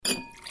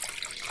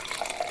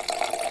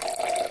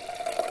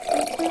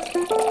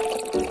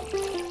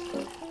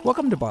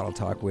Welcome to Bottle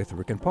Talk with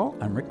Rick and Paul.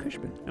 I'm Rick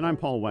Cushman. And I'm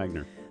Paul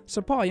Wagner.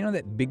 So, Paul, you know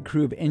that big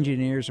crew of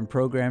engineers and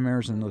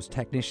programmers and those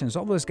technicians,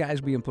 all those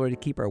guys we employ to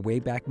keep our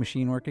Wayback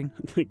Machine working?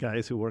 The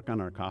guys who work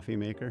on our coffee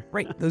maker?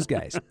 Right, those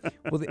guys.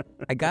 Well,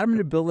 I got them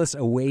to build us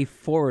a Way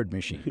Forward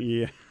machine.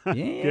 Yeah.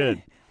 Yeah.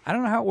 Good. I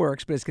don't know how it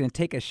works, but it's going to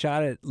take a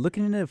shot at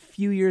looking into a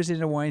few years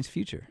into wine's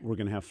future. We're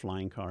going to have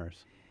flying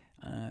cars.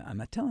 I'm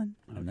not telling.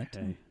 I'm not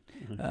telling.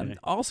 Okay.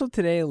 Also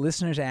today,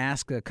 listeners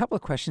ask a couple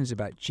of questions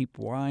about cheap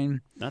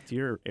wine. That's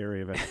your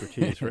area of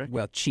expertise, Rick.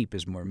 Well, cheap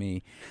is more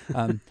me.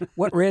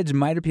 What reds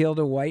might appeal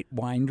to white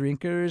wine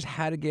drinkers,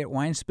 how to get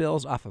wine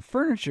spills off of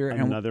furniture.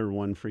 Another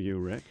one for you,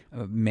 Rick.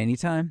 Many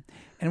time.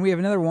 And we have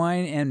another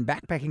wine and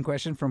backpacking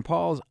question from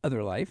Paul's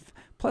other life.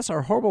 Plus,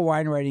 our horrible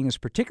wine writing is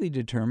particularly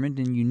determined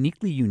and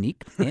uniquely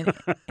unique.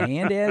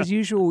 And as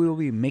usual, we will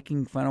be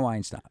making fun of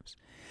wine snobs.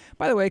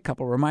 By the way, a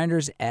couple of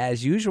reminders,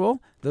 as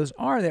usual. Those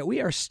are that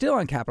we are still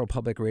on Capital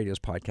Public Radio's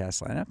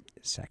podcast lineup,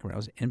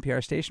 Sacramento's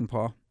NPR station,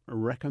 Paul. A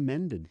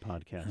recommended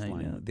podcast I know.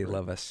 lineup. They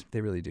love us.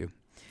 They really do.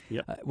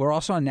 Yep. We're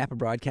also on Napa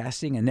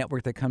Broadcasting, a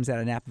network that comes out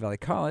of Napa Valley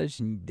College,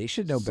 and they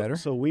should know better.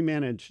 So we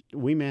managed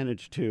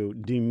to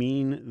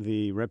demean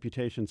the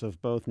reputations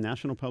of both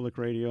National Public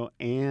Radio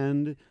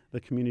and the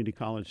community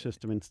college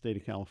system in the state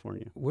of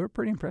California. We're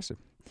pretty impressive.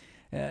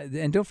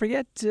 And don't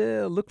forget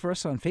to look for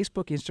us on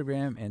Facebook,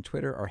 Instagram, and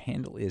Twitter. Our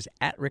handle is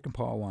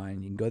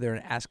 @RickandPaulWine. You can go there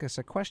and ask us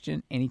a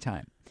question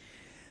anytime.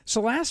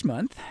 So last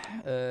month,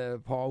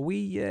 Paul,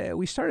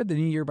 we started the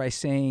new year by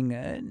saying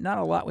not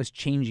a lot was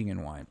changing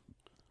in wine,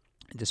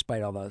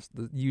 despite all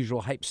the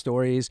usual hype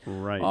stories,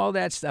 right? All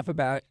that stuff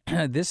about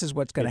this is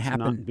what's going to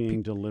happen. It's not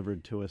being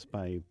delivered to us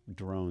by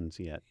drones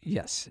yet.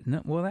 Yes.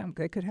 No, well,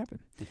 that could happen.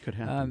 It could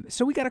happen.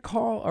 So we got a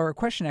call or a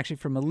question actually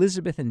from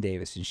Elizabeth in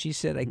Davis, and she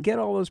said, I get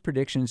all those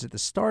predictions at the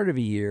start of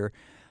a year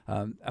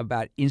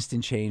about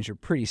instant change are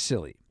pretty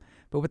silly.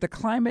 But with the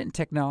climate and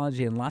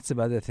technology and lots of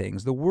other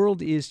things, the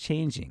world is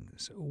changing.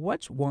 So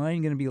what's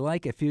wine going to be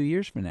like a few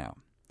years from now?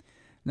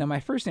 Now, my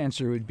first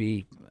answer would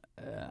be,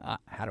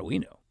 how do we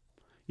know?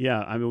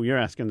 Yeah, I mean, you're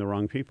asking the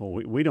wrong people.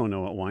 We don't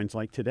know what wine's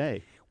like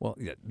today. Well,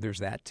 yeah, there's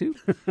that too.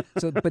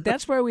 But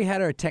that's why we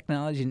had our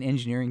technology and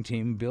engineering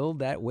team build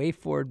that Way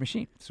Forward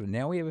machine. So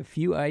now we have a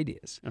few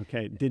ideas.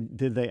 Okay.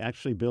 Did they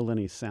actually build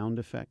any sound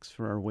effects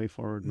for our Way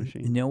Forward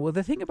machine? No. Well,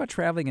 the thing about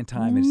traveling in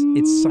time is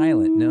it's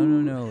silent.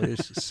 No.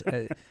 There's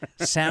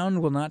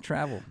sound will not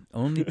travel.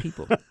 Only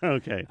people.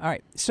 Okay. All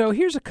right. So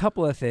here's a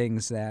couple of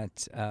things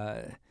that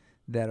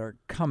are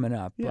coming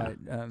up. Yeah.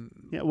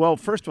 But, Well,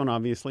 first one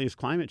obviously is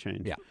climate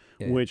change. Yeah.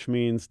 Which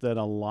means that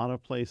a lot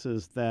of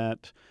places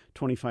that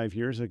 25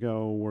 years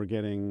ago were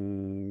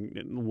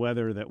getting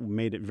weather that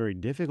made it very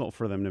difficult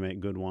for them to make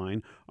good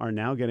wine are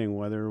now getting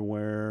weather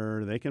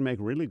where they can make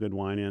really good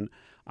wine. And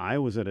I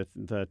was at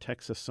the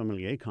Texas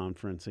Sommelier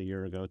Conference a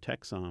year ago,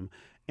 TexSom,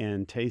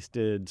 and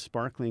tasted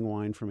sparkling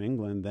wine from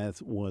England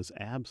that was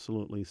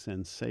absolutely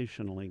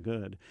sensationally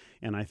good.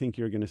 And I think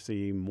you're going to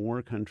see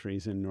more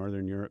countries in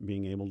Northern Europe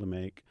being able to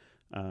make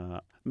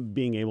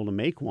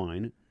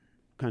wine,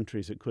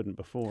 countries that couldn't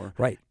before.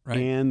 Right.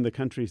 And the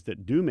countries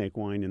that do make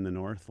wine in the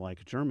north,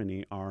 like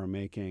Germany, are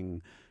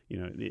making,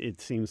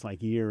 it seems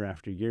like year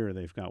after year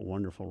they've got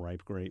wonderful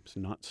ripe grapes,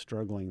 not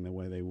struggling the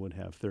way they would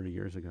have 30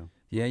 years ago.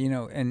 Yeah,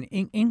 and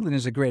England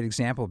is a great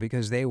example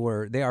because they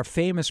are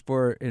famous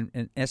for,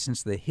 in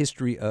essence, the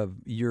history of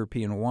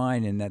European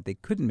wine and that they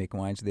couldn't make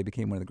wine, so they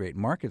became one of the great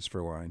markets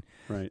for wine.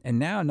 Right. And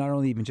now not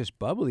only even just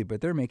bubbly,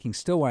 but they're making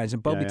still wines,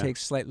 and bubbly Yeah.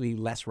 takes slightly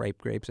less ripe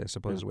grapes, I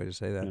suppose is the way to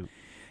say that.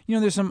 Yeah.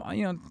 There's some,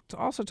 to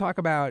also talk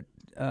about,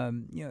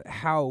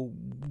 how,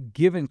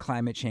 given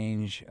climate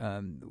change,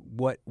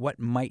 what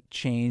might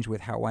change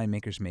with how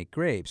winemakers make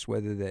grapes,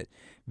 whether that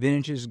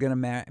vintage is going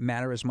to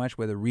matter as much,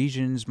 whether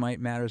regions might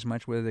matter as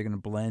much, whether they're going to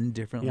blend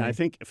differently. Yeah, I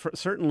think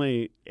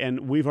certainly,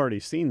 and we've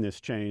already seen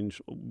this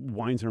change,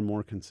 wines are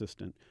more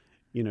consistent.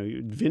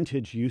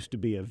 Vintage used to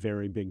be a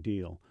very big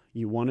deal.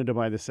 You wanted to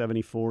buy the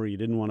 74, you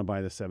didn't want to buy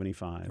the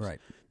 75s. Right.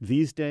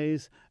 These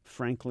days,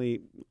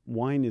 frankly,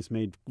 wine is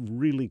made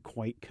really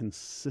quite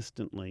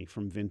consistently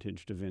from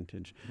vintage to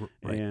vintage.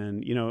 Right.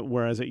 And,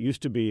 whereas it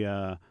used to be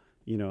a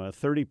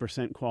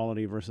 30%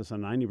 quality versus a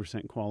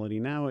 90% quality,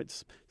 now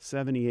it's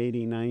 70,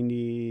 80,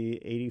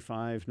 90,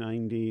 85,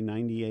 90,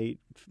 98.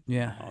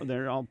 Yeah.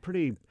 They're all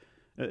pretty...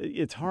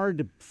 It's hard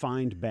to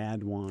find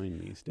bad wine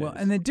these days. Well,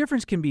 and the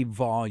difference can be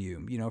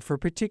volume. For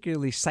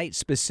particularly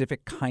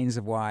site-specific kinds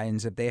of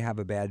wines, if they have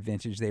a bad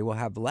vintage, they will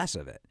have less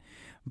of it.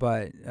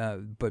 But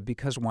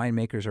because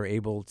winemakers are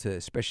able to,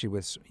 especially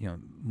with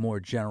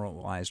more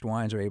generalized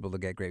wines, are able to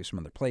get grapes from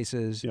other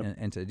places Yep.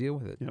 and to deal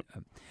with it.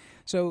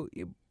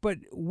 Yep. But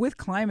with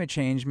climate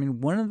change,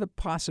 one of the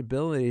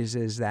possibilities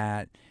is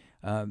that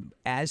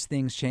as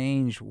things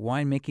change,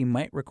 winemaking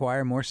might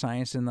require more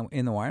science in the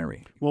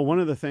winery. Well, one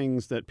of the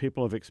things that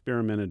people have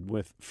experimented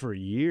with for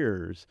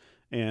years,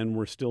 and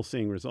we're still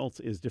seeing results,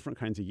 is different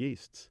kinds of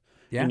yeasts.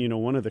 Yeah.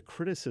 And one of the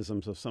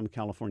criticisms of some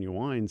California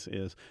wines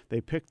is they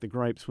pick the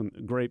grapes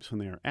when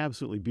they are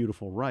absolutely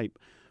beautiful, ripe.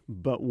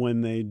 But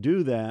when they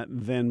do that,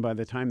 then by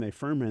the time they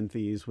ferment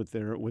these with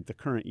the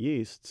current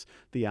yeasts,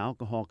 the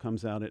alcohol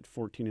comes out at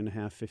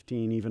 14.5,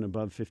 15, even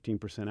above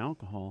 15%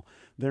 alcohol.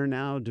 They're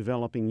now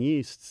developing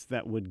yeasts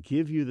that would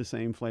give you the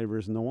same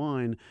flavors in the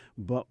wine,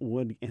 but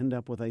would end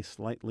up with a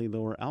slightly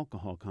lower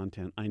alcohol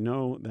content. I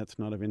know that's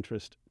not of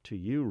interest to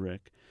you,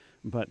 Rick,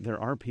 but there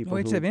are people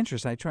it's of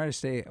interest. I try to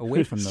stay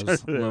away from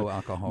those low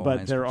alcohol wines.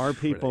 But there are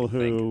people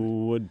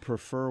who would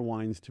prefer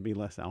wines to be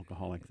less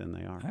alcoholic than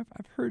they are.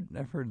 I've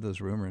heard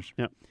those rumors.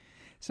 Yep.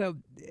 So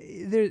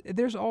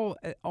there's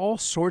all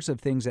sorts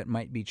of things that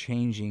might be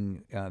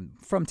changing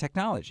from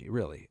technology,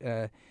 really.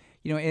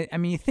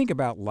 You think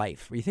about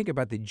life. You think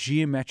about the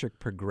geometric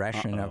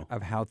progression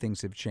of how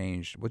things have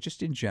changed. Well,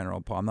 just in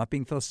general, Paul. I'm not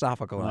being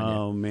philosophical on you.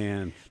 Oh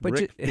man, but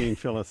Rick being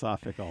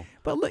philosophical.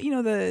 But look,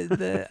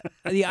 the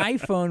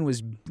iPhone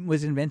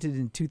was invented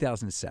in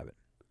 2007.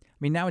 I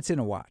mean, now it's in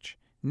a watch.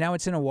 Now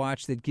it's in a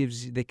watch that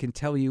can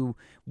tell you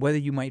whether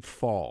you might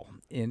fall.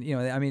 And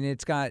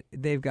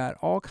they've got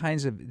all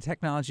kinds of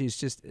technology. Is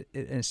just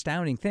an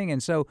astounding thing,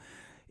 and so.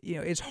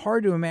 It's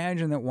hard to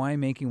imagine that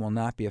winemaking will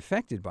not be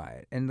affected by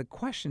it. And the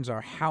questions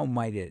are, how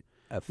might it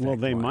affect Well,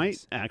 they wines?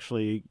 might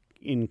actually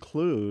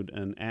include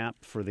an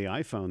app for the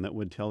iPhone that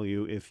would tell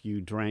you if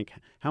you drank,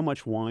 how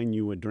much wine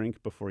you would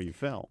drink before you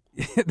fell.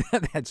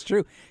 That's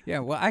true. Yeah,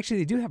 well, actually,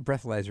 they do have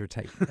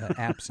breathalyzer-type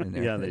apps in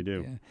there. Yeah, they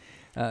do.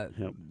 Yeah.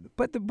 Yep.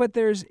 But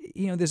there's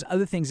there's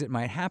other things that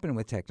might happen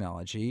with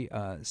technology.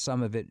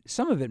 Some of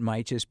it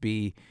might just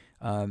be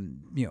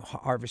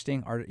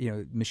harvesting,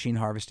 machine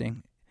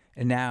harvesting.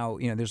 And now,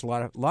 there's a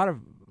lot of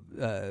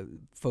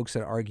folks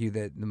that argue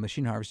that the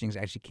machine harvesting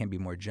actually can be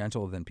more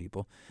gentle than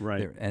people.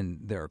 Right.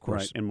 They're, of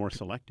course... Right, and more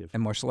selective. Right.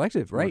 More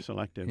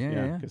selective,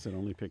 yeah, because it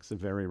only picks the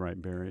very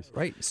ripe berries.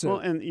 Right. So, well,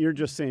 and you're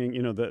just saying,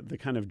 the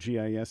kind of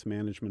GIS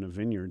management of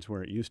vineyards,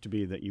 where it used to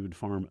be that you would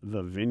farm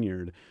the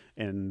vineyard,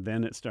 and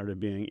then it started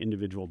being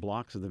individual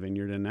blocks of the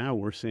vineyard, and now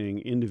we're seeing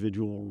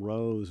individual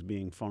rows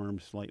being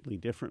farmed slightly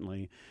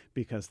differently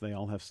because they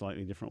all have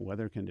slightly different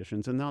weather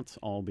conditions, and that's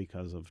all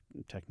because of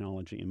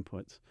technology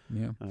inputs.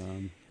 Yeah.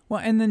 Well,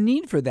 and the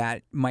need for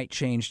that might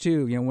change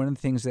too. One of the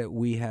things that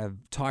we have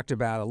talked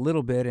about a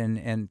little bit,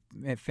 and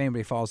if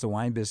anybody follows the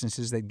wine business,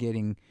 is that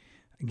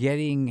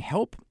getting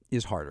help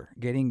is harder.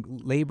 Getting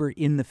labor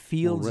in the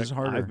fields Rick, is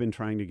harder. I've been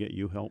trying to get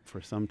you help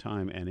for some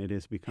time, and it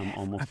has become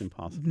almost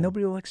impossible.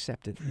 Nobody will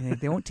accept it.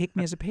 They won't take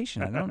me as a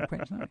patient. I don't.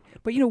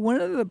 But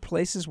one of the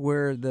places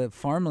where the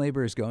farm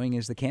labor is going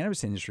is the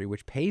cannabis industry,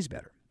 which pays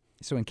better.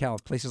 So in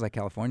places like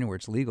California, where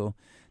it's legal,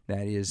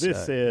 that is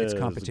it's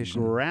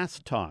competition. Grass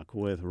Talk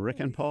with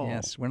Rick and Paul.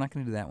 Yes, we're not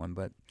going to do that one,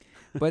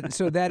 but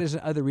so that is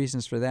other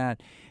reasons for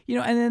that.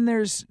 And then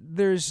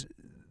there's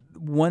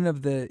one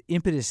of the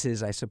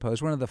impetuses, I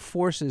suppose, one of the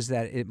forces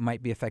that it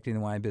might be affecting the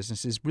wine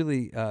business is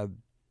really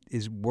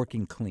is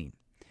working clean.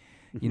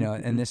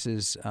 And this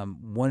is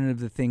one of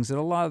the things that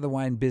a lot of the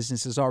wine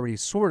business is already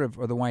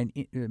or the wine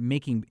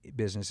making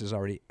business is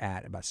already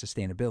at, about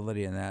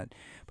sustainability and that.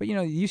 But,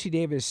 UC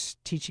Davis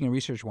Teaching and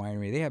Research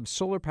Winery, they have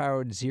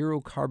solar-powered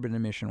zero-carbon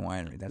emission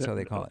winery. That's how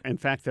they call it. In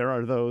fact, there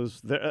are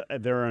those.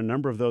 There are a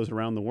number of those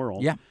around the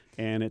world. Yeah.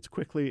 And it's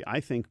quickly, I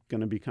think,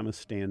 going to become a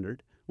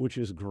standard, which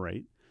is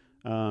great.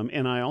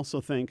 And I also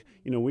think,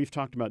 we've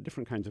talked about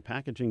different kinds of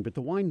packaging, but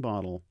the wine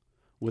bottle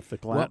with the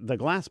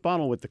glass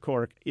bottle with the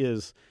cork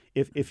is,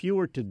 if you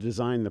were to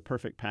design the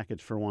perfect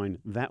package for wine,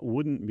 that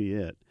wouldn't be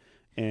it.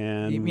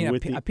 And you mean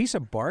a piece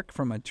of bark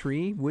from a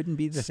tree wouldn't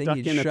be the thing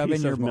you'd shove in your stuck in a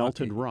piece of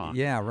melted rock.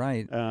 Yeah,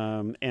 right.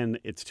 And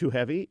it's too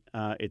heavy.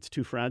 It's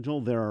too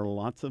fragile. There are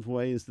lots of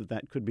ways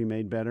that could be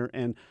made better,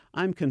 and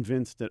I'm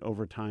convinced that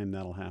over time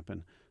that'll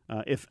happen.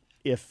 If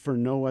for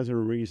no other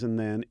reason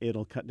than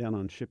it'll cut down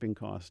on shipping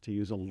costs to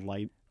use a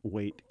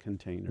lightweight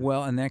container.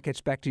 Well, and that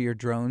gets back to your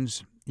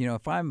drones.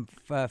 If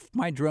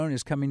my drone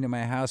is coming to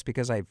my house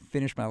because I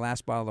finished my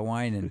last bottle of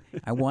wine and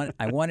I want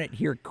it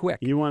here quick.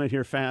 You want it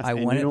here fast, and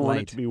you don't want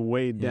it to be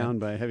weighed down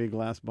by a heavy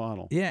glass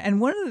bottle. Yeah, and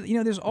one of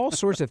the, there's all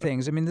sorts of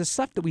things. I mean, the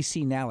stuff that we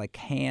see now, like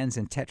cans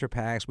and Tetra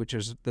Paks, which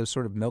is those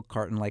sort of milk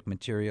carton-like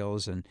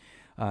materials, and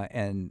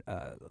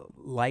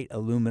light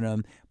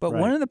aluminum. But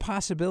one of the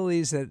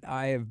possibilities that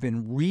I have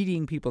been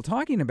reading people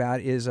talking about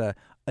is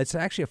it's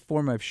actually a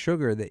form of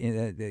sugar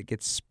that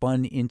gets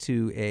spun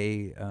into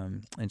a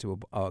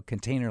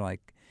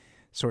container-like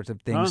sorts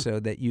of things, so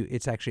that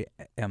it's actually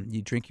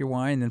you drink your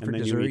wine, and then for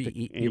dessert you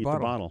eat your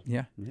bottle. bottle.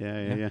 Yeah.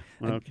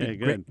 Okay,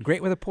 good.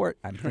 Great with a port,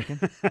 I'm thinking.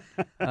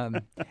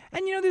 And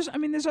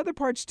there's other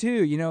parts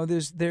too.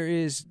 There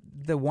is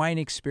the wine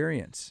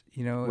experience.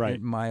 Right.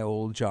 At my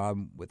old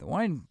job with the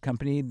wine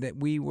company, that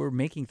we were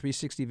making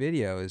 360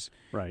 videos.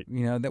 Right.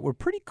 That were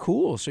pretty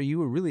cool. So you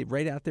were really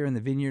right out there in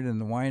the vineyard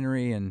and the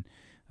winery, and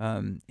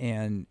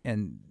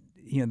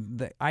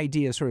the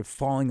idea of sort of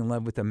falling in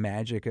love with the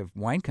magic of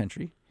wine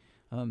country.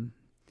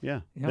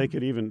 They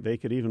could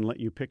even let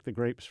you pick the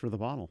grapes for the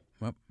bottle.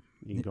 Well,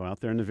 you can go out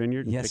there in the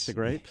vineyard and pick the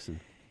grapes.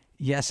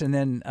 Yes, and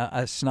then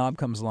a snob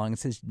comes along and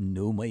says,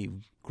 "No, my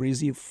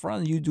crazy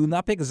friend, you do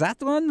not pick that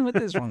one. What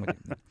is wrong with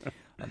you?"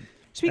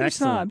 Speaking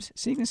Excellent.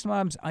 of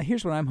snobs,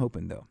 here's what I'm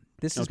hoping though.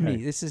 This is Okay.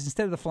 me. This is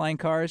instead of the flying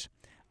cars,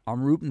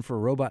 I'm rooting for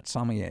robot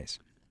sommeliers.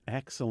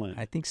 Excellent.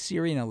 I think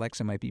Siri and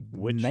Alexa might be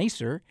Which-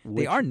 nicer. They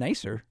which- are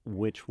nicer.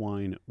 Which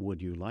wine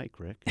would you like,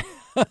 Rick?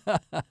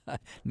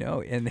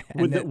 No, and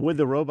Would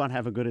the robot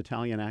have a good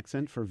Italian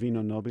accent for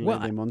Vino Nobile well,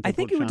 di I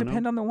think it would Montepulciano?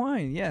 depend on the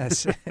wine.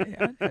 Yes,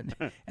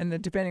 and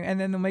then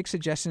they'll make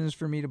suggestions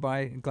for me to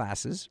buy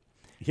glasses.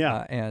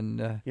 Yeah.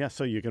 And Yeah,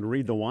 so you can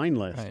read the wine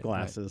list, Right, right.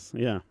 glasses.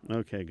 Yeah,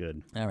 okay,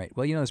 good. all right.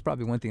 Well, there's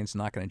probably one thing that's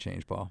not going to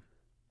change, Paul.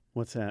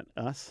 What's that,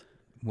 us?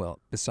 Well,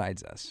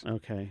 besides us,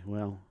 Okay,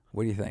 well,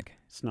 what do you think?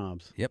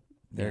 snobs. Yep,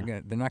 they're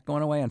Yeah. they're not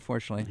going away,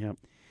 unfortunately. Yep.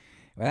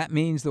 Well, that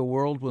means the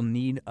world will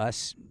need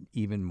us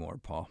even more,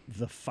 Paul.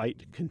 The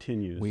fight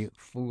continues. We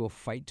will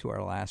fight to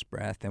our last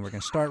breath, and we're going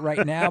to start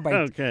right now by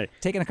Okay.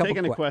 taking a couple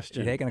Taking a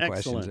question. Taking a question.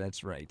 Excellent.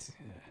 That's right.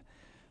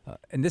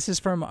 And this is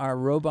from our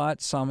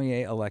robot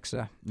sommelier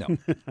Alexa. No.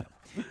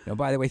 No.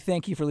 By the way,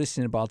 thank you for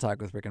listening to Ball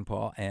Talk with Rick and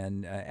Paul.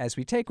 And as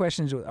we take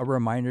questions, a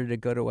reminder to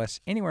go to us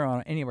anywhere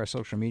on any of our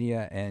social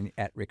media and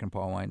at Rick and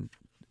Paul Wine,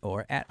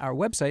 or at our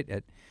website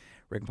at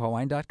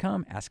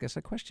rickandpaulwine.com. Ask us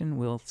a question.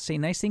 We'll say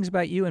nice things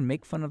about you and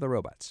make fun of the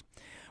robots.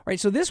 All right,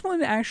 so this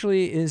one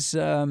actually is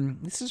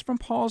this is from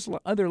Paul's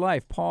other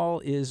life. Paul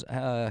is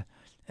an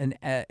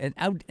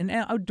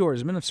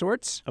outdoorsman of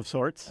sorts. Of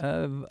sorts?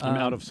 I'm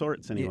out of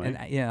sorts anyway.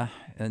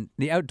 And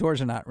the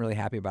outdoors are not really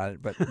happy about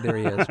it, but there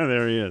he is.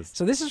 There he is.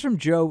 So this is from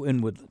Joe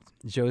in Woodland.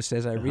 Joe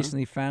says, I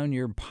recently found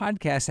your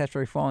podcast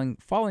after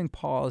following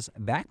Paul's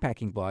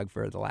backpacking blog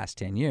for the last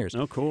 10 years.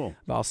 Oh, cool.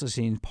 I've also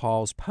seen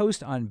Paul's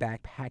post on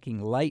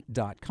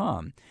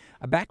backpackinglight.com,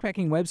 a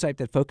backpacking website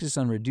that focuses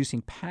on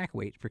reducing pack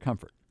weight for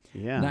comfort.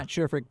 Yeah. Not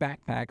sure if Rick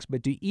backpacks,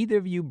 but do either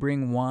of you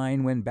bring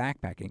wine when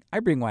backpacking? I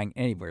bring wine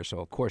anywhere, so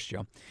of course,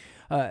 Joe.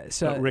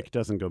 But Rick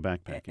doesn't go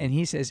backpacking. And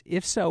he says,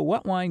 if so,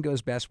 what wine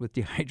goes best with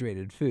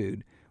dehydrated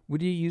food?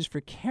 Would you use for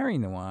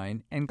carrying the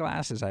wine and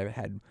glasses? I've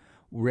had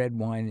red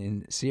wine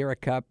in Sierra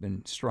Cup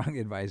and strongly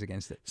advise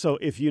against it. So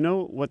if you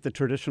know what the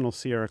traditional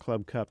Sierra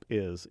Club cup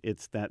is,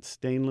 it's that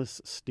stainless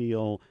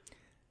steel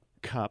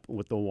cup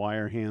with the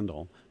wire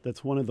handle.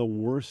 That's one of the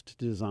worst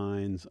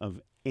designs of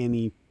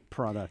any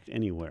product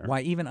anywhere. Why,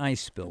 even I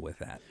spill with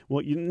that.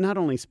 Well, you not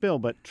only spill,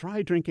 but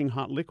try drinking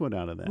hot liquid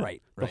out of that.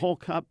 Right, The right. whole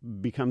cup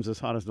becomes as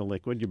hot as the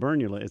liquid. You burn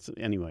your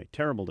anyway,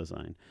 terrible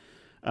design.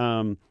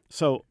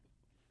 So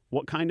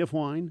what kind of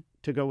wine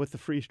to go with the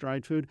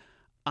freeze-dried food?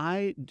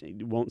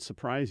 It won't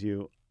surprise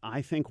you.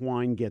 I think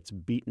wine gets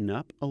beaten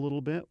up a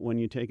little bit when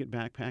you take it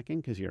backpacking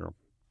because you're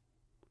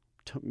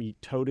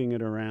toting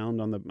it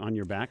around on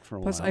your back for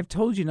a Plus, while. I've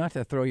told you not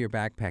to throw your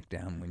backpack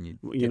down when you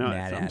get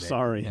mad at I'm it.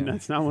 sorry. Yeah.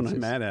 That's not when I'm It's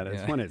mad at it. yeah.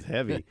 It's when it's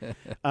heavy.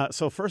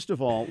 So first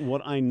of all,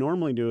 what I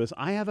normally do is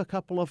I have a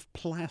couple of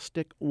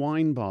plastic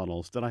wine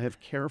bottles that I have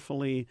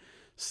carefully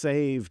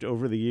saved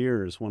over the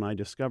years when I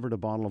discovered a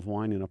bottle of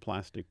wine in a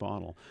plastic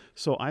bottle.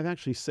 So I've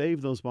actually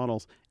saved those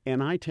bottles,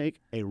 and I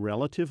take a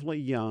relatively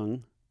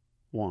young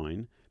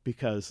wine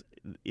because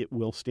it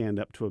will stand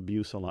up to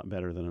abuse a lot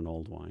better than an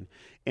old wine.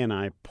 And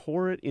I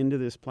pour it into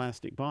this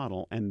plastic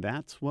bottle, and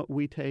that's what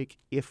we take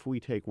if we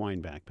take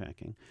wine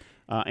backpacking.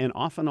 And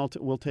often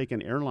we'll take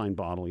an airline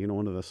bottle,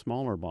 one of the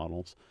smaller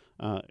bottles,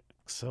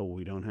 so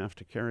we don't have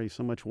to carry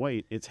so much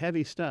weight. It's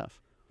heavy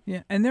stuff.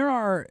 Yeah, and there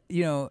are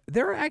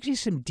actually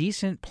some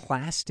decent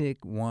plastic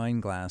wine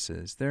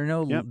glasses. They're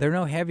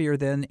no heavier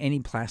than any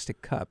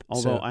plastic cup.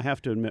 Although So- I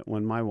have to admit,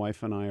 when my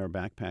wife and I are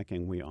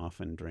backpacking, we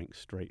often drink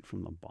straight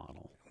from the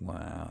bottle.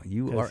 Wow,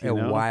 you 'Cause, are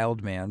a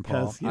wild man,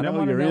 Paul. 'cause, I don't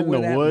wanna you're know in where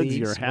the that woods, leads.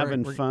 you're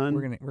having fun.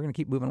 We're gonna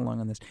keep moving along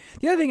on this.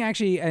 The other thing,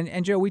 actually,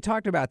 and Joe, we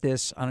talked about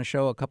this on a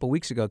show a couple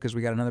weeks ago because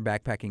we got another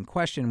backpacking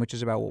question, which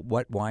is about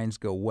what wines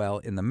go well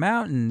in the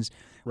mountains,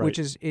 which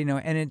Right. is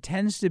and it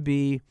tends to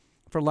be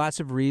for lots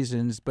of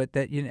reasons, but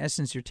that in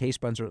essence your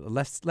taste buds are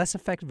less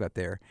effective up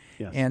there.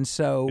 Yes. And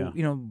so,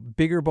 Yeah.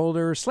 bigger,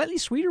 bolder, slightly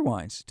sweeter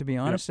wines, to be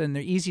honest, and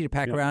they're easy to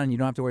pack Yep. around and you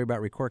don't have to worry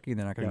about recorking.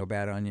 They're not going to Yep. go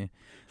bad on you.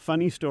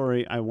 Funny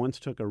story, I once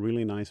took a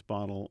really nice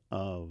bottle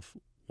of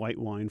white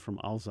wine from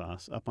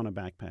Alsace up on a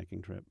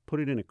backpacking trip,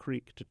 put it in a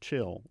creek to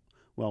chill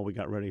while we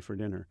got ready for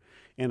dinner.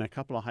 And a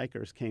couple of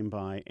hikers came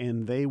by,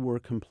 and they were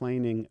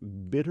complaining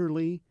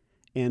bitterly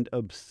and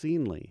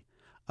obscenely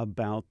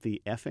about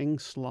the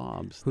effing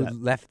slobs Who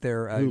left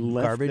their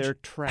garbage? their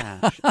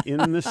trash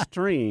in the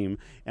stream.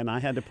 And I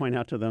had to point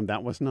out to them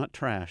that was not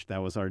trash.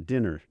 That was our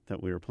dinner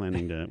that we were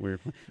planning to.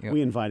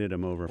 We invited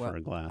them over for a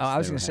glass. I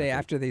was They going were to say, happy.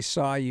 after they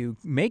saw you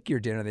make your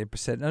dinner, they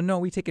said, "Oh no,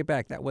 we take it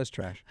back. That was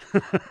trash."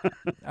 All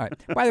right.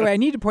 By the way, I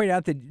need to point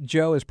out that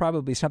Joe is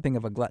probably something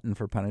of a glutton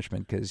for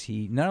punishment because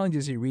he not only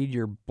does he read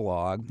your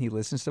blog, he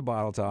listens to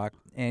Bottle Talk,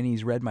 and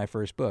he's read my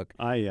first book.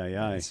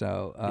 Aye.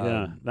 So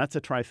Yeah, that's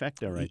a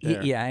trifecta right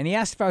there. Yeah, and he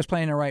asked if I was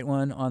planning to write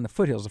one on the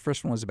foothills. The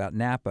first one was about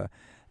Napa,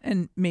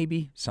 and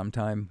maybe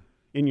sometime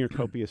In your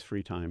copious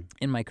free time.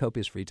 In my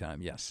copious free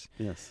time, yes.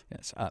 Yes.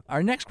 Yes.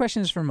 Our next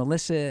question is from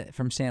Melissa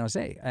from San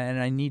Jose,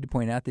 and I need to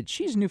point out that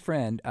she's a new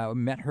friend. I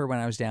met her when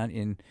I was down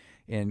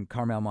in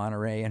Carmel,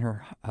 Monterey, and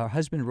her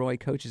husband, Roy,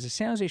 coaches the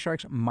San Jose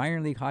Sharks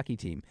minor league hockey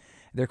team.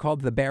 They're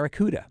called the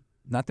Barracuda.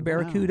 Not the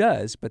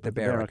Barracudas, but the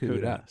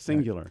Barracuda.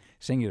 Singular. Right.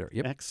 Singular,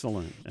 yep.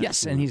 Excellent.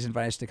 Yes, and he's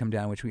invited us to come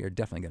down, which we are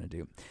definitely going to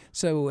do.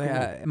 So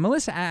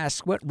Melissa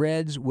asks, what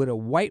reds would a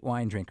white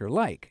wine drinker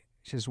like?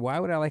 She says, why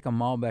would I like a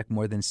Malbec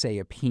more than, say,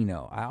 a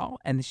Pinot?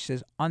 And she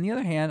says, on the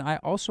other hand, I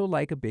also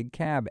like a big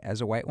cab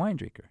as a white wine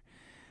drinker.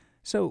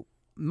 So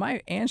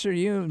my answer to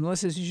you,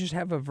 Melissa, is you just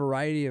have a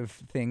variety of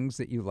things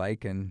that you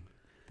like, and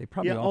they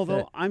probably all although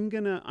fit. I'm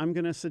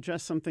gonna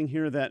suggest something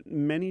here that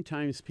many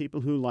times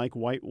people who like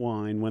white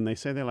wine, when they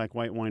say they like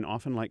white wine,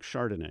 often like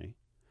Chardonnay.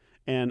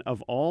 And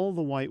of all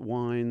the white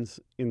wines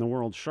in the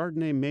world,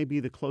 Chardonnay may be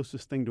the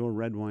closest thing to a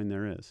red wine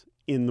there is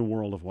in the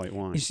world of white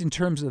wine. Just in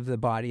terms of the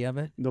body of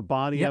it? The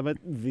body of it,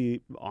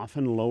 the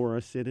often lower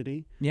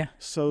acidity. Yeah.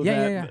 So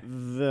that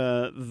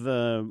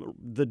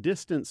the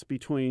distance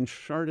between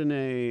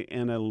Chardonnay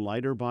and a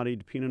lighter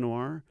bodied Pinot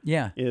Noir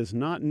is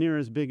not near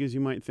as big as you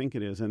might think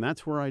it is. And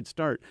that's where I'd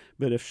start.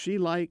 But if she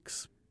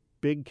likes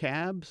big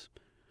cabs,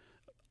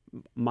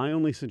 my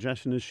only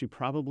suggestion is she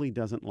probably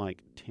doesn't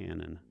like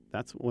tannin.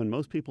 That's when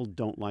most people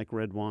don't like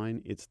red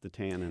wine. It's the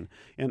tannin,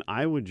 and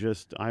I would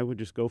just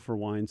go for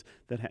wines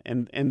that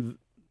and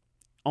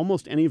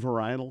almost any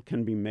varietal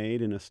can be made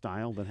in a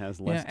style that has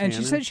less. And tannin.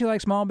 she said she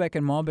likes Malbec,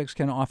 and Malbecs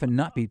can often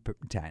not be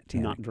tannic.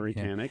 Not very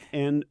tannic,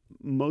 and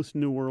most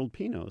New World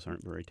Pinots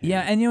aren't very tannic.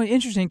 Yeah, and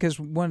interesting because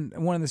one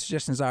of the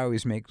suggestions I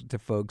always make to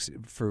folks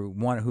for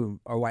one who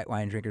are white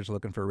wine drinkers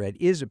looking for red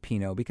is a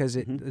Pinot because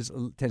it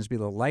tends to be a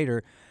little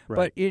lighter.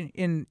 Right. But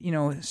in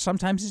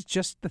sometimes it's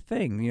just the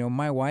thing.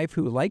 My wife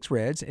who likes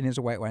reds and is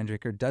a white wine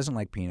drinker doesn't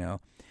like Pinot.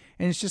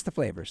 And it's just the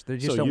flavors. They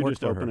just don't work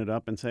for her. So you just open it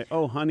up and say,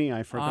 "Oh, honey,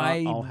 I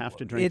forgot. I'll have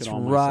to drink it all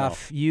myself."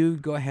 It's rough. You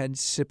go ahead,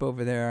 sip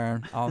over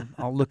there.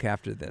 I'll look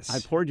after this. I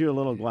poured you a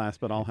little glass,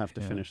 but I'll have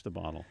to finish the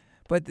bottle.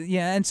 But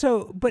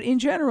but in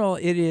general,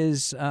 it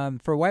is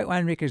for white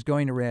wine drinkers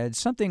going to red.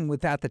 Something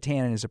without the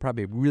tannin is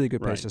probably a really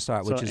good place to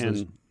start.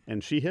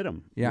 And she hit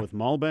them with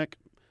Malbec,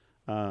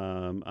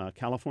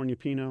 California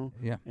Pinot,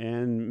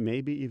 and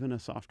maybe even a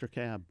softer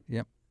cab.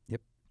 Yep.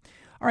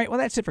 All right, well,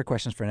 that's it for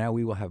questions for now.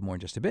 We will have more in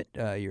just a bit.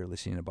 You're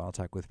listening to Bottle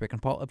Talk with Rick and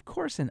Paul, of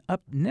course, and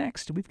up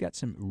next, we've got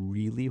some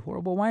really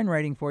horrible wine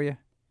writing for you.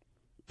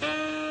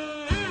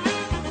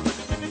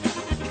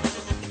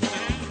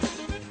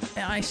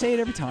 I say it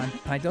every time.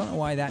 I don't know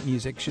why that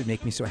music should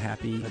make me so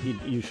happy.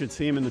 You should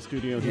see him in the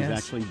studio. He's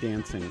actually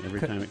dancing every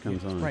time it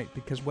comes on. Right,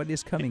 because what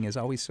is coming is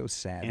always so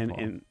sad,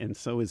 and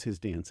so is his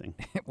dancing.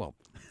 Well,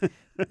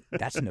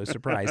 that's no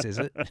surprise, is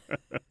it?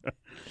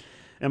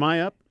 Am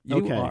I up?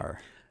 You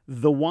are.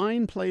 The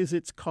wine plays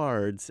its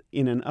cards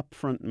in an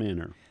upfront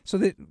manner. So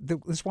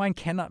this wine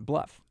cannot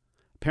bluff?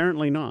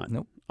 Apparently not.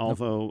 Nope.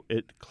 Although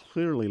it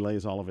clearly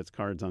lays all of its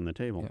cards on the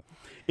table. Yep.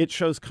 It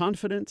shows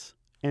confidence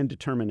and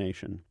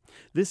determination.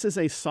 This is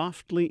a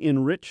softly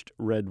enriched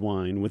red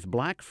wine with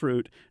black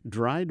fruit,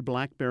 dried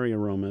blackberry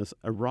aromas,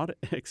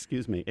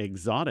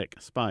 exotic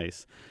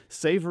spice,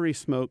 savory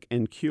smoke,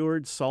 and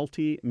cured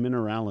salty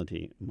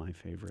minerality, my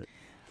favorite.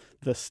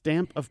 The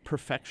stamp of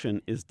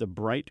perfection is the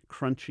bright,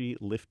 crunchy,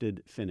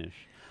 lifted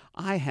finish.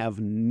 I have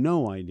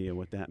no idea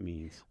what that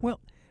means. Well,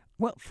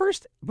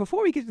 first,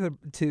 before we get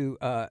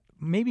to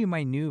maybe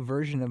my new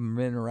version of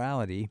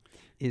minerality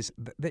is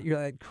that you're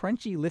like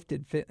crunchy,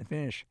 lifted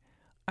finish.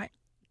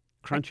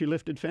 Crunchy,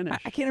 lifted finish.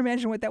 I can't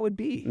imagine what that would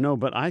be. No,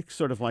 but I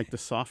sort of like the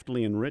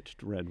softly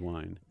enriched red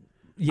wine.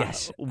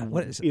 Yes.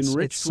 What is it?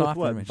 Enriched with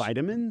what?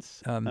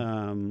 Vitamins?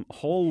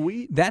 Whole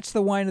wheat? That's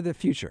the wine of the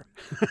future,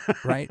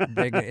 right?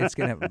 It's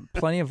going to have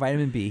plenty of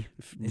vitamin B.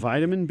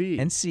 Vitamin B.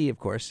 And C, of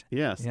course.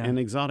 Yes, and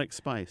exotic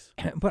spice.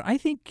 But I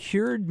think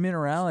cured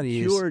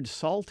minerality Cured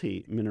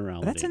salty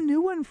minerality. That's a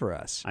new one for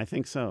us. I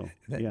think so,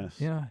 yes.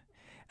 Yeah.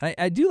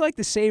 I do like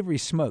the savory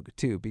smoke,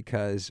 too,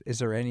 because is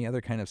there any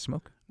other kind of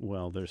smoke?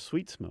 Well, there's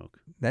sweet smoke.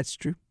 That's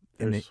true.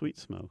 There's sweet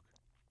smoke.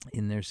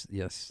 And there's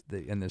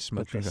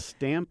smoke. But the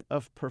stamp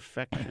of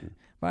perfection.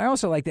 But I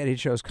also like that it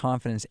shows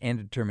confidence and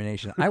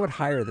determination. I would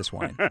hire this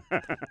wine.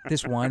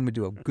 This wine would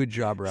do a good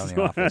job around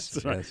the office.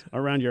 That's right. Yes.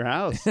 Around your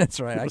house. That's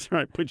right. That's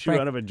right. Put you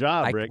out of a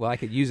job, Rick. Well, I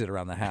could use it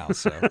around the house.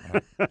 So.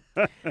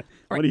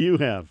 What do you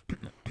have?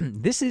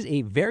 This is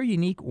a very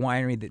unique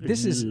winery.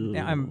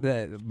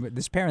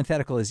 This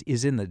parenthetical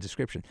is in the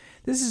description.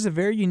 This is a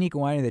very unique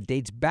winery that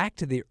dates back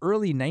to the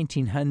early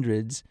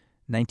 1900s,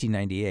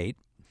 1998.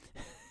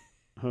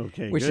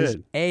 Okay, which good. is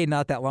A,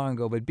 not that long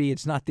ago, but B,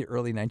 it's not the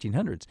early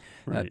 1900s.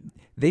 Right.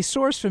 They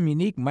source from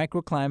unique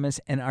microclimates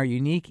and are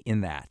unique in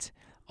that.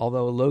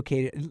 Although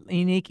located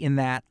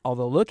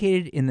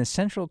in the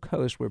Central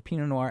Coast where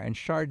Pinot Noir and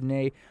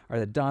Chardonnay are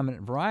the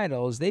dominant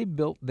varietals, they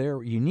built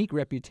their unique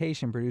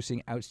reputation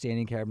producing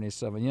outstanding Cabernet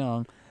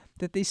Sauvignon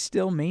that they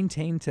still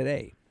maintain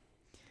today.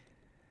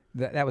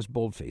 That was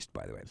bold-faced,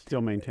 by the way.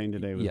 Still maintained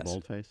today with Yes.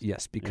 boldface?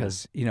 Yes,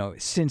 because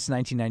since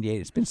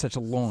 1998, it's been such a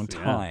long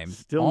time,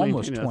 Still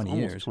almost maintained. 20 That's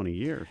years. Almost 20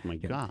 years. My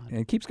God. And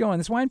it keeps going.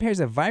 This wine pairs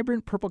a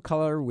vibrant purple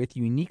color with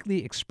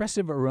uniquely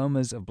expressive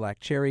aromas of black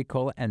cherry,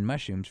 cola, and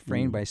mushrooms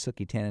framed by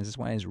silky tannins. This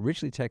wine is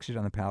richly textured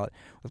on the palate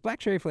with black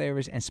cherry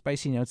flavors and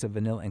spicy notes of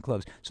vanilla and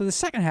cloves. So the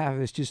second half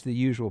is just the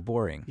usual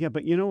boring. Yeah,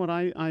 but you know what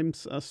I'm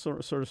sort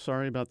of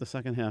sorry about the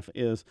second half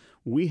is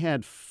we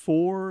had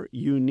 4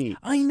 unique.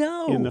 I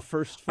know. In the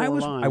first 4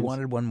 lines. I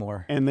wanted one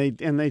more. And they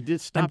did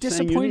stop I'm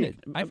saying disappointed.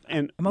 unique.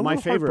 And I'm a my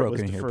little favorite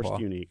was heartbroken the here, first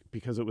Paul. unique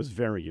because it was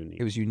very unique.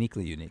 It was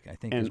uniquely unique, I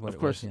think, and is what of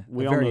course, it was. Yeah.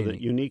 we all Very know unique.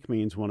 that unique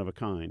means one of a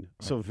kind.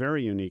 So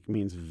very unique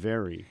means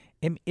very.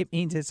 It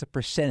means it's a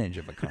percentage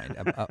of a kind,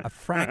 a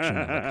fraction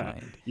of a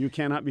kind. You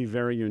cannot be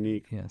very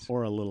unique Yes.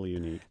 or a little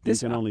unique.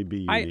 This- you can only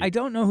be unique. I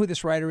don't know who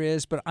this writer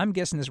is, but I'm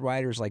guessing this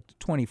writer is like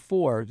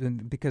 24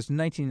 because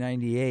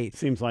 1998.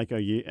 Seems like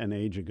an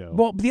age ago.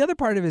 Well, the other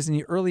part of it is in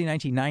the early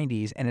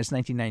 1990s, and it's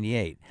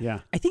 1998. Yeah.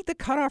 I think the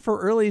cutoff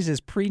for earlies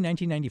is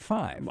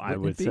pre-1995. I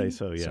would say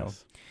so,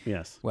 yes.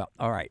 Yes. Well,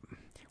 all right.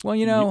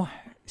 Well,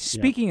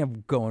 speaking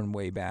of going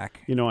way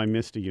back, I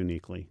missed a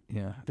uniquely.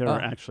 yeah. There are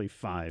actually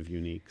 5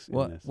 uniques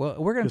in this. Well,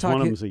 we're going to Because talk.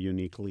 one of them's a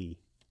uniquely.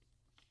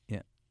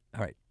 Yeah.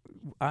 All right.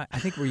 I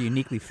think we're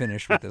uniquely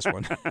finished with this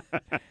one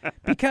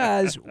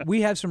because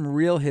we have some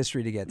real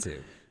history to get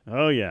to.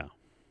 Oh, yeah.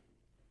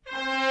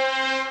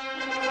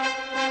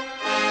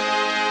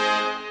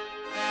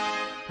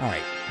 All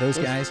right, those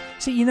guys.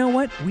 See, you know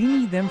what? We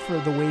need them for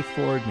the Way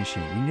Forward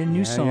machine. We need a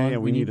new song. Yeah,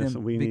 we need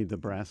them we need the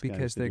brass guys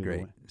because to they're do the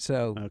great. way.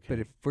 So, Okay. but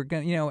if we're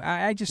gonna,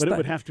 I just But it thought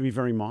would have to be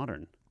very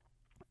modern.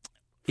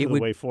 For it the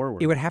would way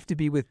forward. It would have to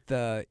be with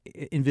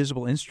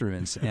invisible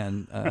instruments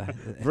and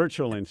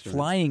virtual instruments.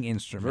 flying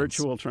instruments,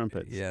 Virtual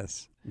trumpets.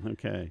 Yes.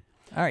 Okay.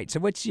 All right. So,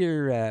 what's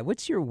your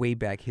way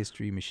back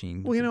history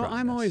machine? Well, brought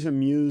I'm us? always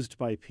amused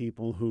by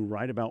people who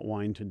write about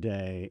wine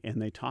today,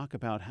 and they talk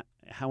about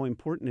how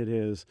important it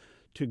is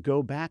to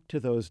go back to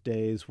those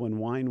days when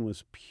wine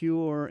was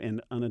pure and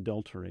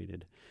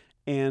unadulterated.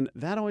 And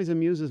that always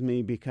amuses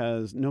me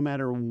because no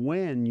matter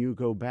when you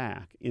go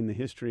back in the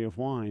history of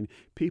wine,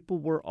 people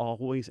were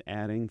always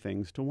adding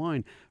things to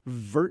wine.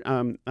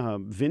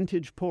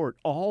 Vintage port,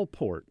 all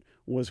port,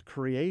 was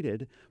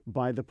created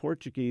by the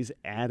Portuguese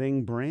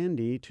adding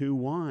brandy to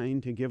wine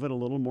to give it a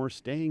little more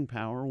staying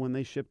power when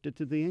they shipped it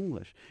to the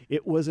English.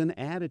 It was an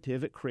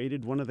additive. It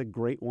created one of the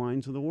great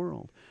wines of the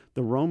world.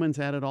 The Romans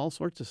added all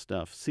sorts of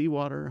stuff,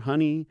 seawater,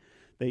 honey.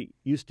 They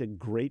used to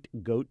grate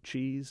goat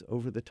cheese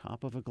over the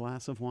top of a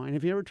glass of wine.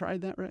 Have you ever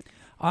tried that, Rick?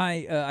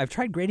 I've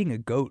tried grating a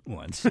goat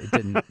once. It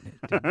didn't.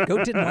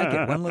 Goat didn't like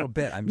it one little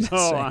bit. I'm just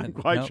saying. I'm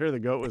quite Nope, sure the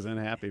goat was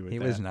unhappy with he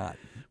that. was not.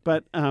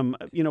 But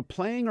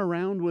playing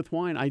around with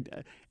wine,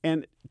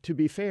 and to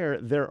be fair,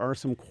 there are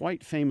some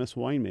quite famous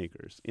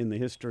winemakers in the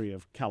history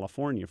of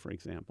California, for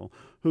example,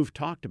 who've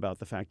talked about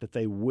the fact that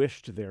they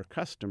wished their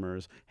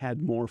customers had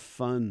more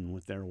fun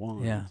with their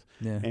wines.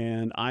 Yeah.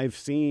 And I've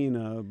seen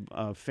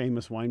a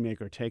famous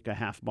winemaker take a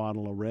half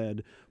bottle of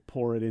red,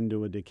 pour it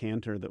into a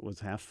decanter that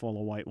was half full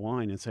of white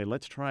wine, and say,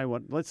 let's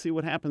see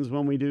what happens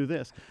when we do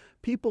this.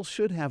 People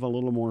should have a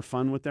little more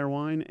fun with their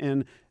wine,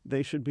 and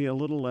they should be a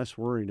little less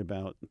worried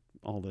about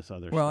all this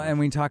other stuff. Well, and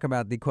we talk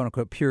about the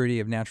quote-unquote purity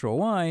of natural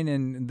wine,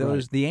 and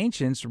the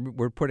ancients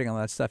were putting all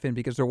that stuff in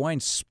because their wine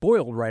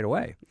spoiled right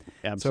away.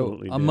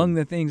 Absolutely. So among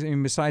the things,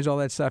 besides all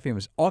that stuff, it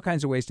was all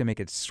kinds of ways to make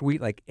it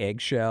sweet, like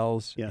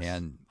eggshells, Yes.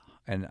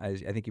 and I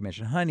think you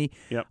mentioned honey.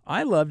 Yep.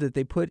 I love that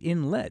they put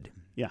in lead.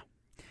 Yeah.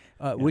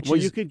 Which well,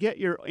 is, you could get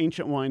your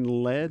ancient wine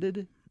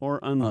leaded or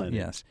unleaded.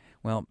 yes.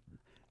 Well,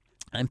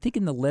 I'm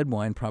thinking the lead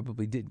wine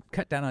probably did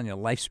cut down on your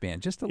lifespan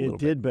just a little It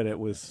did, but it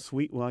was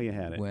sweet while you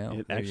had it. Well,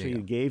 it there you actually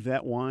go. gave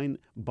that wine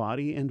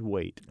body and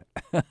weight.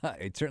 bit.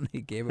 It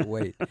certainly gave it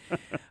weight.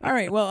 All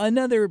right. Well,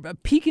 another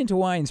peek into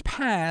wine's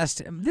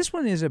past. This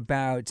one is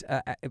about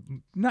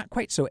not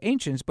quite so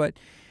ancients, but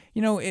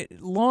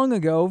long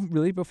ago,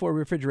 really before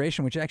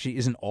refrigeration, which actually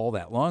isn't all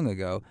that long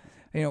ago.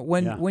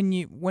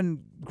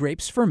 When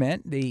grapes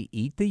ferment, they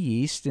eat the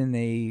yeast and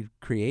they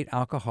create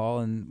alcohol,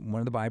 and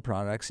one of the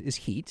byproducts is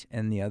heat,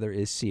 and the other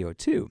is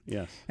CO2.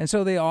 Yes. And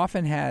so they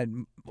often had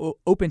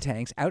open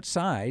tanks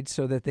outside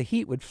so that the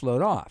heat would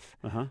float off.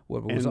 Uh-huh.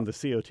 What And was- the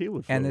CO2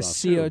 would float and the off,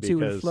 CO2 too,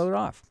 would because- float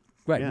off.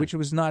 Right, Yeah. which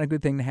was not a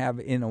good thing to have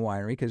in a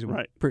winery because it would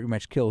Right. pretty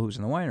much kill who's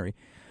in the winery.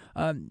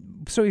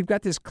 So you've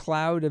got this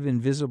cloud of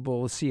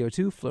invisible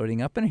CO2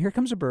 floating up, and here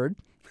comes a bird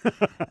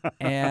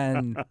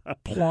and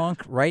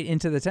plonk right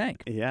into the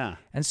tank. Yeah.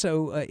 And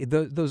so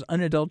those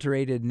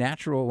unadulterated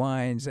natural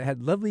wines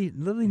had lovely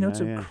notes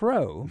Yeah. of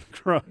crow.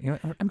 Crow,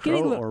 I'm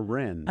getting crow or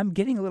wren. I'm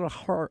getting a little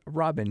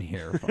robin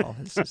here, Paul.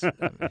 It's just,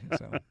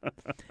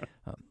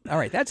 all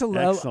right, that's a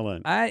low.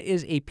 Excellent. That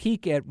is a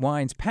peek at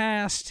wine's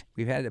past.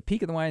 We've had a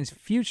peek at the wine's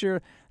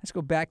future. Let's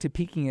go back to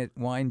peeking at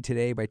wine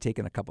today by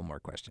taking a couple more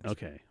questions.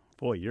 Okay.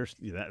 Boy,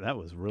 that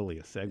was really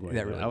a segue.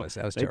 That really was.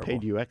 That was they terrible.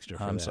 paid you extra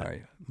for I'm that.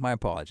 sorry. My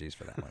apologies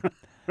for that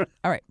one.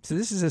 All right, so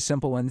this is a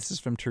simple one. This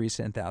is from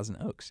Teresa in Thousand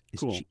Oaks.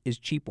 Cool. Is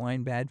cheap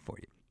wine bad for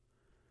you?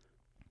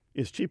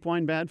 Is cheap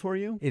wine bad for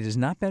you? It is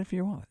not bad for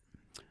your wallet.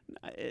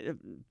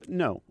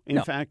 No.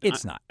 In fact,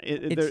 it's not.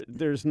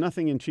 There's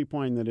nothing in cheap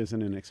wine that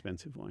isn't an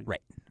expensive wine.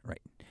 Right.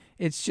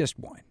 It's just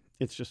wine.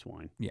 It's just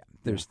wine. Yeah.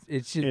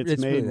 It's made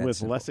really with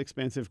simple. less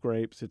expensive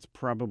grapes. It's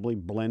probably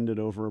blended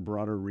over a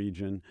broader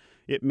region.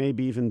 It may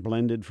be even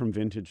blended from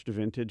vintage to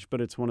vintage, but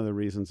it's one of the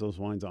reasons those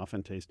wines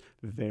often taste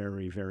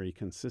very, very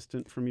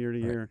consistent from year to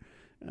year.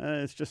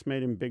 It's just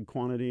made in big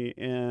quantity,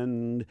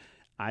 and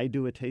I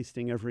do a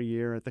tasting every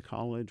year at the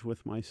college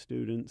with my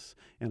students,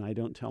 and I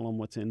don't tell them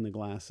what's in the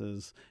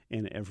glasses.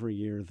 And every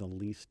year, the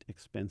least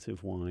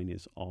expensive wine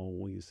is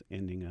always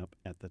ending up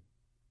at the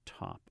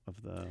top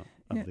of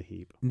the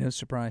heap. No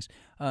surprise.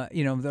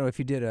 Though if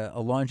you did a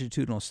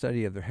longitudinal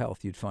study of their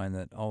health, you'd find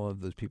that all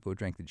of those people who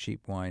drank the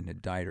cheap wine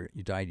had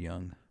died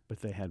young. But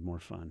they had more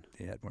fun.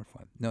 They had more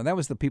fun. No, that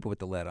was the people with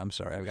the lead. I'm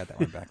sorry, I got that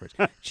one backwards.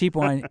 Cheap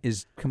wine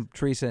is,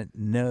 Teresa,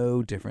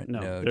 no different.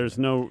 There's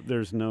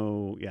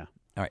no. Yeah.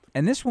 All right,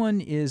 and this one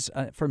is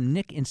from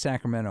Nick in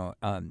Sacramento.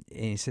 And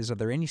he says, "Are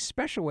there any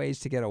special ways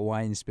to get a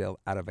wine spill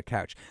out of a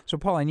couch?" So,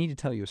 Paul, I need to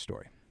tell you a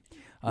story.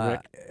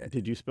 Rick,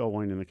 did you spill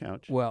wine in the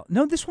couch? Well,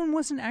 no, this one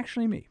wasn't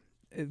actually me.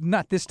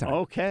 Not this time.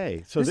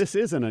 Okay, so this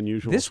is an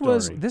unusual story.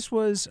 story. This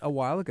was a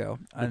while ago,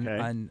 and, Okay.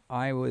 and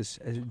I was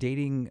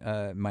dating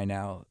my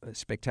now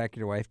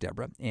spectacular wife,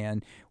 Deborah,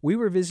 and we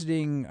were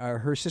visiting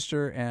her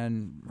sister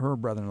and her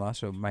brother-in-law,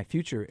 so my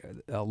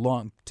future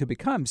to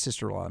become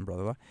sister-in-law and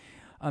brother-in-law.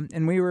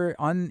 And we were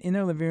in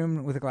their living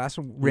room with a glass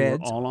of red.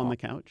 You were all on the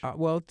couch?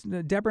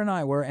 Deborah and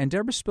I were, and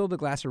Deborah spilled a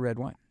glass of red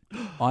wine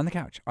on the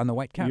couch, on the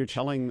white couch. You're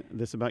telling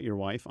this about your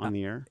wife on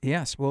the air?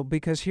 Yes, well,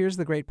 because here's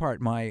the great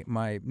part. My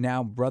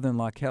now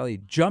brother-in-law, Kelly,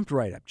 jumped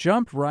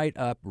right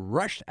up,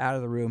 rushed out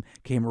of the room,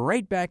 came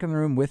right back in the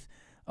room with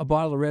a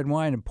bottle of red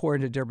wine and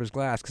poured into Deborah's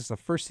glass, because the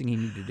first thing he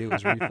needed to do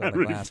was refill the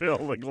glass.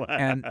 Refill the glass.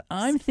 And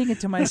I'm thinking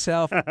to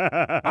myself,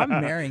 I'm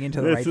marrying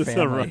into the right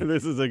family.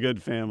 This is a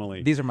good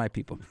family. These are my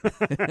people.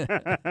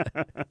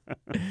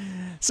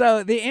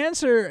 So the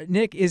answer,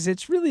 Nick, is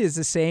it's really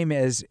the same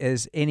as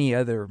any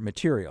other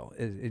material.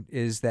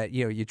 Is that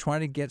you try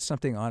to get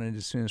something on it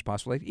as soon as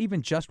possible, like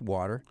even just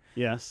water.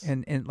 Yes.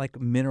 And like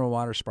mineral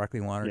water,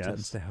 sparkling water Yes.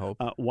 tends to help.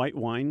 White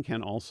wine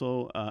can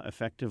also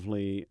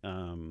effectively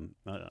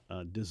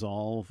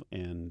dissolve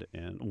and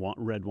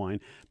red wine,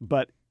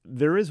 but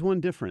there is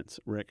one difference,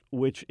 Rick,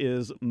 which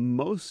is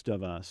most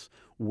of us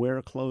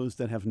wear clothes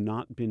that have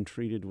not been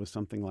treated with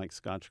something like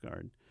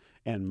Scotchgard.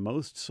 And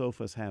most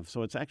sofas have.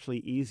 So it's actually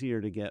easier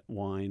to get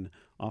wine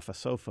off a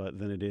sofa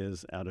than it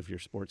is out of your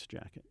sports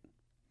jacket.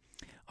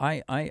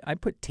 I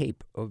put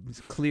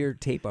clear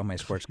tape on my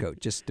sports coat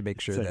just to make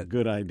sure It's a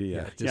good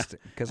idea.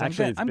 Because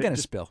Actually, I'm going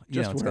to spill.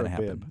 Just it's wear going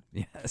to a happen.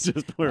 bib. Yes.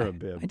 Just wear a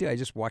bib. I do. I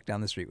just walk down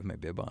the street with my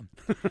bib on.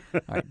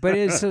 All right. But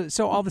it's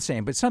so all the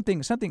same. But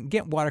something.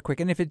 Get water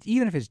quick, and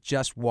even if it's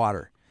just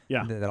water,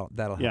 that'll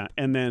help. Yeah,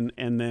 and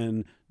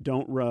then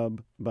don't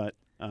rub, but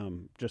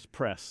just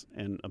press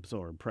and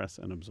absorb.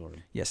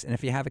 Yes, and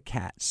if you have a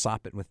cat,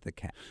 sop it with the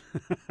cat.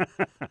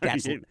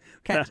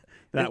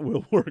 That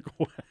will work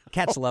well.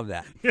 Cats love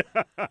that.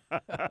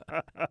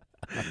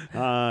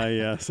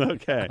 Yes.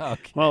 Okay.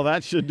 Well,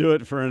 that should do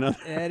it for another.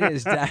 It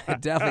is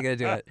definitely going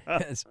to do it.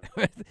 Yes.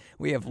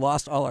 We have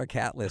lost all our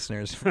cat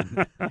listeners.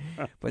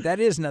 But that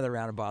is another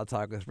round of Bottle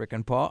Talk with Rick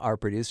and Paul. Our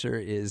producer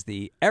is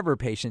the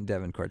ever-patient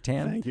Devin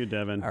Cortan. Thank you,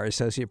 Devin. Our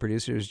associate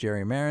producer is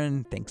Jerry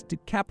Marin. Thanks to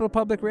Capital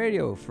Public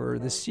Radio for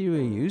the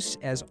studio use,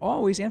 as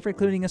always, and for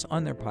including us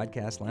on their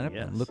podcast lineup.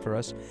 Yes. And look for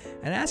us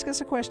and ask us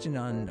a question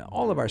on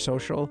all of our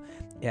social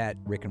at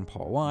Rick and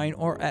Paul Wine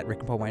or at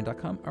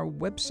rickandpaulwine.com, our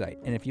website.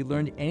 And if you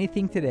learned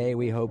anything today,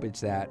 we hope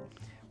it's that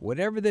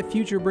whatever the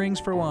future brings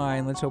for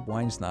wine, let's hope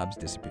wine snobs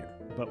disappear.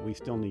 But we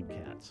still need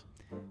cats.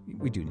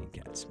 We do need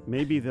cats.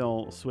 Maybe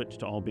they'll switch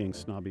to all being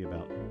snobby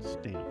about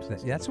stamps.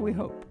 That's what we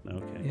hope.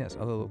 Okay. Yes,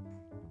 although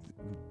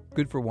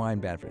good for wine,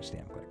 bad for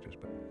stamp collectors.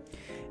 But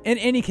in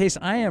any case,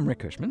 I am Rick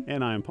Cushman.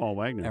 And I am Paul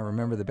Wagner. And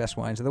remember, the best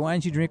wines are the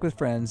wines you drink with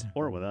friends.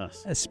 Or with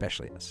us.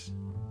 Especially us.